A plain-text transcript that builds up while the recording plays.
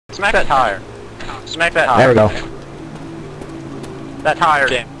Smack that tire. Smack that tire. There we go. That tire.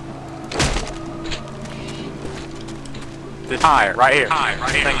 Damn. The tire, right here.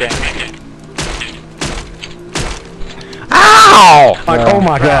 Thank you. Ow! Oh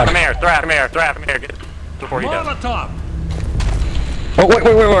my god. Come here, Thrav, come here. Get before you go. Oh, wait.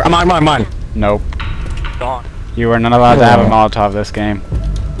 I'm mine. Nope. Gone. You are not allowed to have a Molotov this game.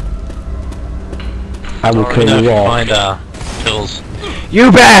 I will kill you all. Find kills.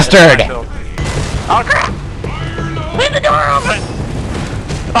 You bastard! Oh crap! Leave the door open!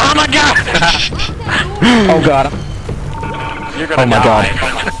 Oh my god! Oh god. You're gonna die.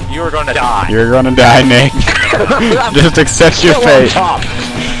 You are gonna die. You're gonna die, Nick. Just accept your fate.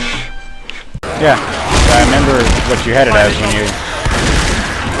 Yeah, I remember what you had it as when you...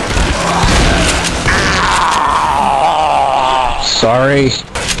 Sorry.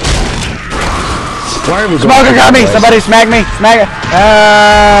 Why are we Smoker got me! Somebody smack me! Smack it!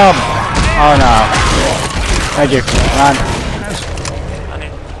 Oh no. Thank you. Come on.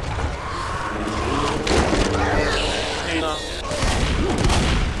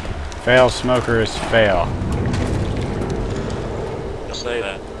 Fail smokers fail. You'll say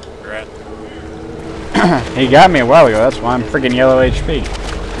that. Right. He got me a while ago, that's why I'm freaking yellow HP.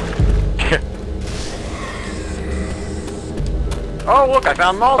 Oh look, I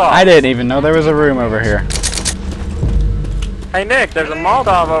found Molotov! I didn't even know there was a room over here. Hey Nick, there's a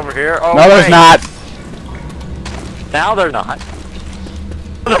Molotov over here. Oh, No, there's not. Now there's not.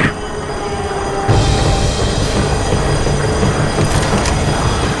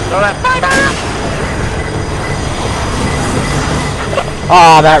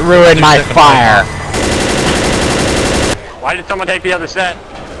 Oh, that ruined my fire. Why did someone take the other set?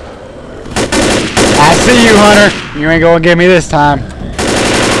 I see you, Hunter. You ain't gonna get me this time. I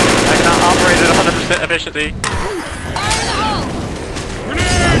cannot operate at 100% efficiency.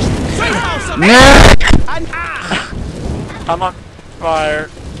 Nick! I'm on fire.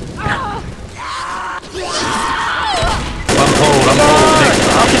 I'm cold, Nick.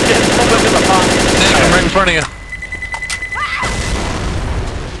 I'm getting pulled up in the pot. Nick, I'm right in front of you.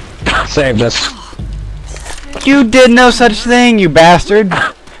 Saved us. You did no such thing, you bastard.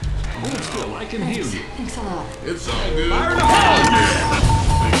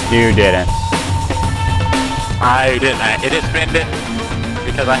 You didn't. I didn't. I didn't spend it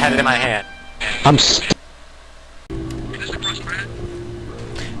because I had it in my hand. I'm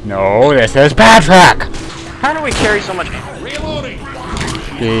No, this is Patrick! How do we carry so much?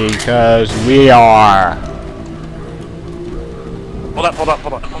 Because we are. Hold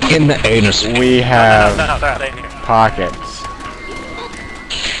up. in the anus. We have No, they in here. pockets.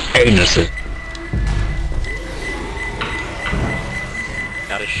 Anus.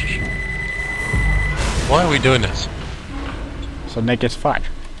 Gotta shh. Why are we doing this? So Nick gets fucked.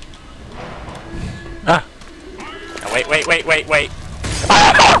 Ah. Oh, wait. What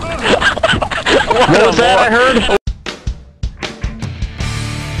was that I heard?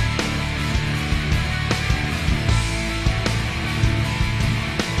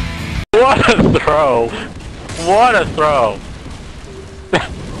 What a throw! What a throw!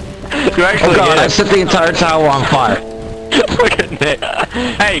 You actually Oh god, I did. set the entire tower on fire. Look at Nick.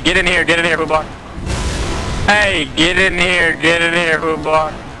 Hey, get in here, Foodblock. Hey, get in here,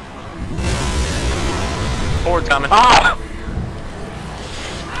 Foodblock. Ford's coming. Ah!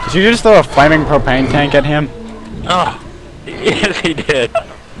 Did you just throw a flaming propane tank at him? Oh, yes he did. I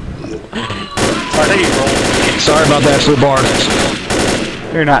think he rolled. Sorry about that, Foobar.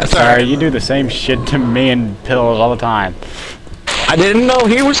 You're not sorry, you do the same shit to me and Pills all the time. I didn't know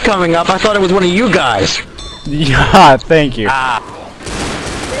he was coming up. I thought it was one of you guys. Yeah, thank you. Ah.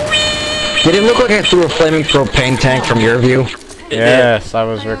 Did it look like I threw a flaming propane tank from your view? Yes, I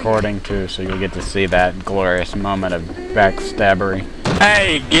was recording too, so you'll get to see that glorious moment of backstabbery.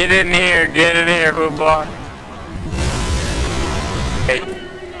 Hey, get in here, Foodblock. Hey.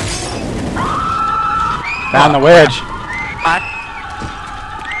 Found the wedge.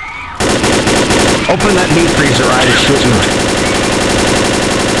 Open that deep freezer, right? It's shooting.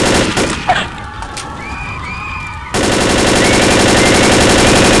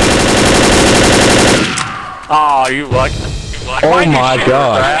 Oh, you lucky. Oh my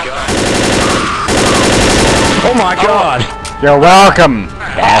god. Oh my god. You're welcome,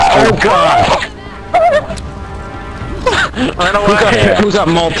 bastard. Oh god. Run away. Who's got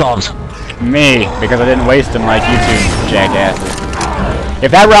Molotovs? Me, because I didn't waste them like you two jackasses.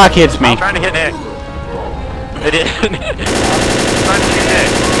 If that rock hits me... I'm trying to hit Nick. It is. I'm trying to hit Nick.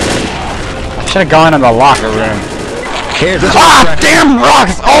 I should have gone in the locker room. Here's this Ah! Damn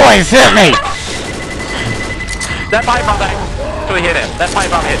rocks always hit me! That pipe on back. actually hit him. That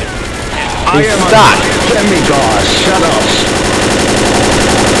pipe bomb hit him. I am stuck. a demigod. Shut up.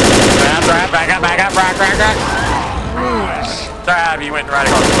 Thrav, back up, rock. Thrav, you went right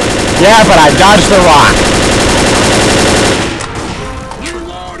across the cliff. Yeah, but I dodged the rock.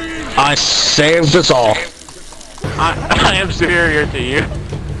 I saved us all. I am superior to you.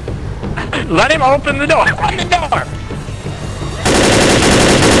 Let him open the door. Open the door.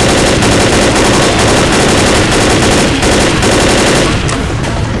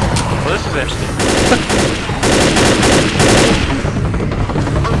 Well, this is interesting.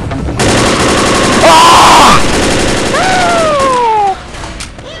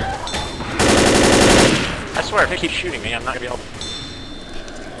 I swear, if they keep shooting me, I'm not gonna be able to.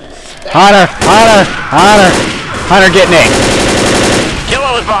 Hunter, get Nick. Kill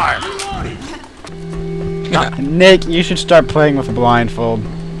him with fire. Nick, you should start playing with a blindfold.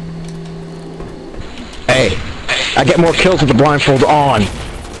 Hey, I get more kills with the blindfold on.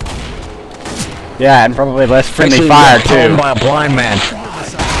 Yeah, and probably less friendly Actually, fire left too. home by a blind man.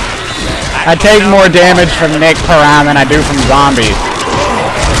 I take more damage from Nick per round than I do from zombies.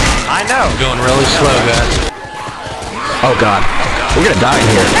 I know. Going really slow, guys. Oh god, we're gonna die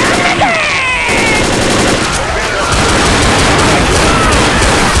here.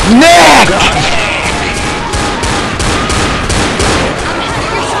 Nick!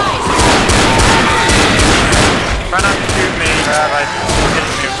 Try not to shoot me, Trav. I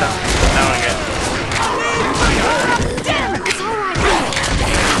didn't shoot something. Knowing it.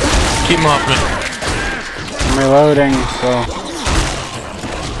 Keep him off me. I'm reloading, so...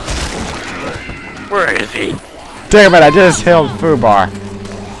 Where is he? Damn it, I just healed Fubar.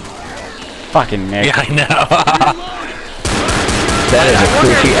 Fucking Nick. Yeah, I know. That is a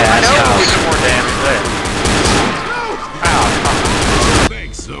creepy ass house. More damage there.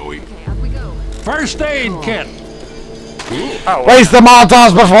 Thanks, Zoe. First aid kit. Oh, Waste the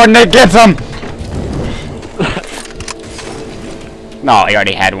Molotovs before Nick gets them! No, he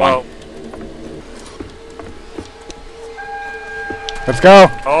already had one. whoa. Let's go!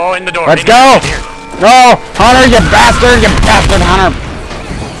 Oh, in the door. Let's go! No! Hunter, you bastard! You bastard, Hunter!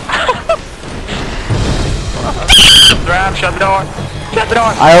 Thrav, shut the door. Shut the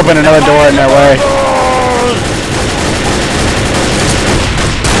door. I opened another door in their way.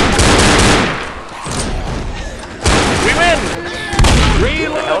 We win.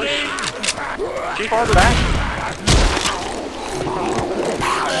 Reload. She farther back.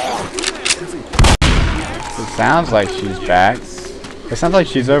 It sounds like she's back. It sounds like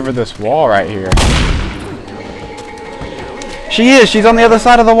she's over this wall right here. She is! She's on the other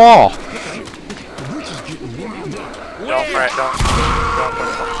side of the wall! Don't fret, don't.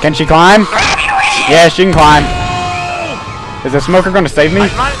 Can she climb? Yeah, she can climb. Is the smoker gonna save me? I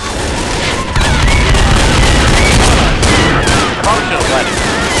probably should have let him.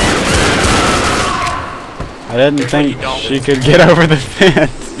 I didn't think she could get over the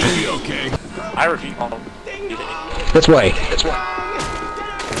fence. You'll be okay. I refuse. This way.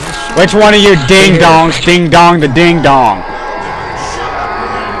 Which one of you ding-dongs ding-dong the ding-dong?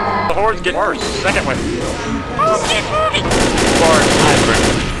 The hordes get worse. Second one.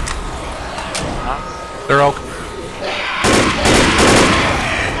 They're all...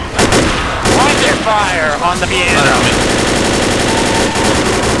 Launch your fire on the piano.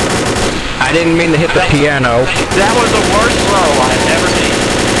 I didn't mean to hit the piano. That was the worst throw I've ever seen.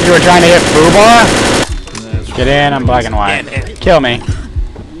 You were trying to hit Fubar? Get in, I'm black and white. In. Kill me.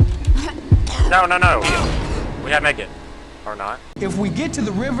 No. We gotta make it. Or not. If we get to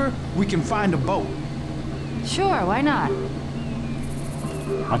the river, we can find a boat. Sure, why not?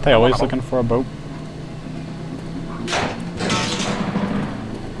 Aren't they always looking for a boat?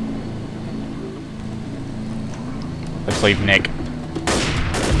 Let's leave Nick.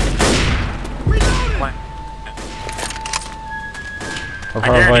 I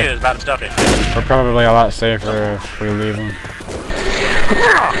guarantee there's about stuff in. We're probably a lot safer if we leave him.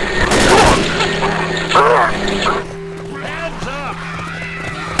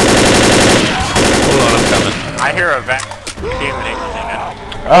 Hold on, I'm coming. I hear a vacuum thing.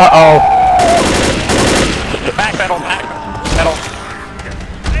 Uh-oh. Back pedal.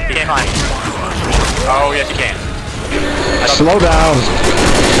 You can't climb. Oh, yes you can. Slow down.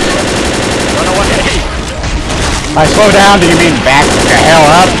 Run away. By slow down, do you mean back the hell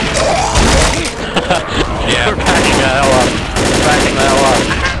up? Yeah. We're backing the hell up. Backing the hell up.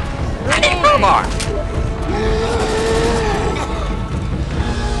 I need crowbar.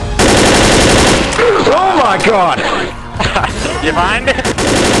 Oh my god! You find it?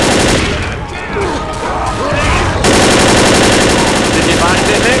 Did you find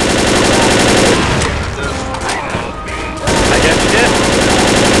it, Nick? I guess you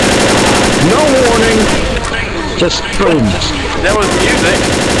Just boom. That was music.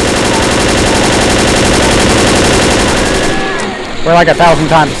 We're like 1,000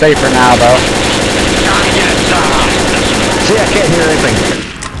 times safer now, though. See, I can't hear anything.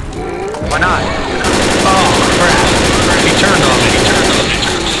 Why not? Oh, crap. He turned on me.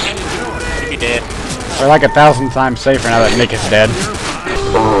 He did. We're like 1,000 times safer now that Nick is dead.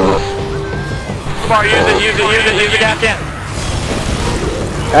 Come on, use the gas can.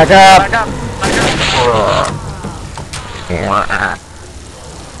 Back up! Back up.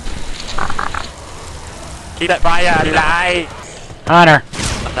 Keep that fire alive. Hunter.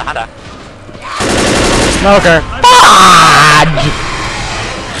 The hunter. Smoker. Fudge!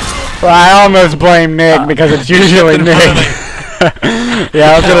 Well, I almost blame Nick because it's usually Nick.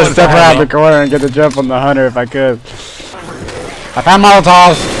 Yeah, I was gonna step around the corner and get the jump on the hunter if I could. I found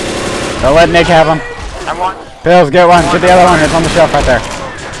Molotovs. Don't let Nick have them. I want. Pills, get one. Get the other one. It's on the shelf right there.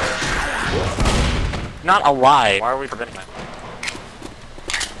 Not alive. Why are we preventing that?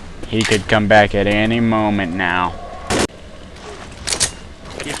 He could come back at any moment now.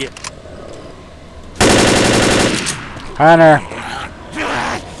 Hunter.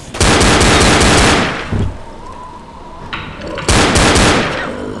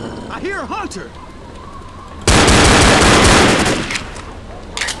 I hear a hunter.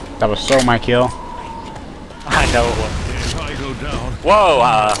 That was so my kill. I know it was. Probably go down. Whoa,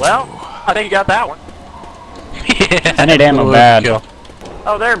 well, I think you got that one. Yeah. I need ammo bad. Kill.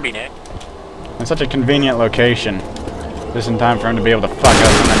 Oh, there'd be Nick. In such a convenient location. Just in time for him to be able to fuck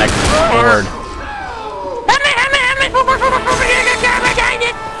us in the next horde.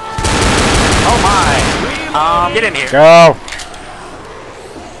 Oh my. Get in here. Go!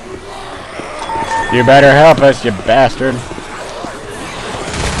 You better help us, you bastard.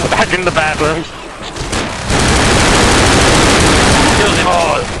 Back in the bathroom. Kill them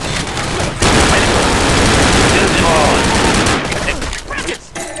all. Kill them all.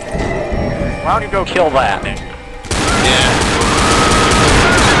 Why don't you go kill that, Nick? Yeah.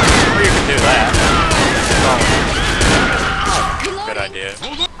 Or you can do that. Good idea.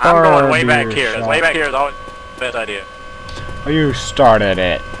 I'm going way back here. Way back here is always the best idea. Well, you started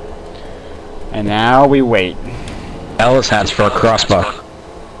it. And now we wait. Ellis has for a crossbow.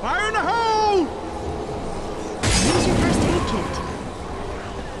 Fire in the hole! Use your first aid kit.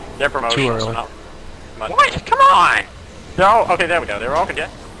 They're promotions. Too early. Not much. What? Come on! They're all, okay, there we go. They were all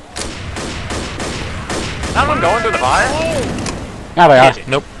congested. None of them going through the fire? Now they are.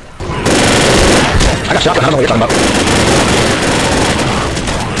 Nope. I got shotgun. I don't know what you're talking about.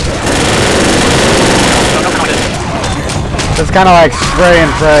 It's kind of like spray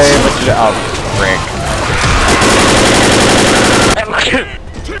and pray, but you, oh, frick.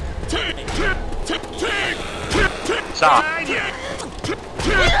 Stop.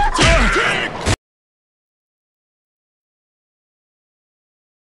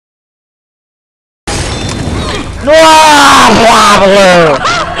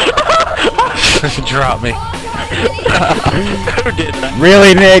 Drop me. Who did that?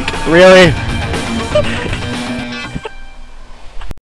 Really, Nick? Really?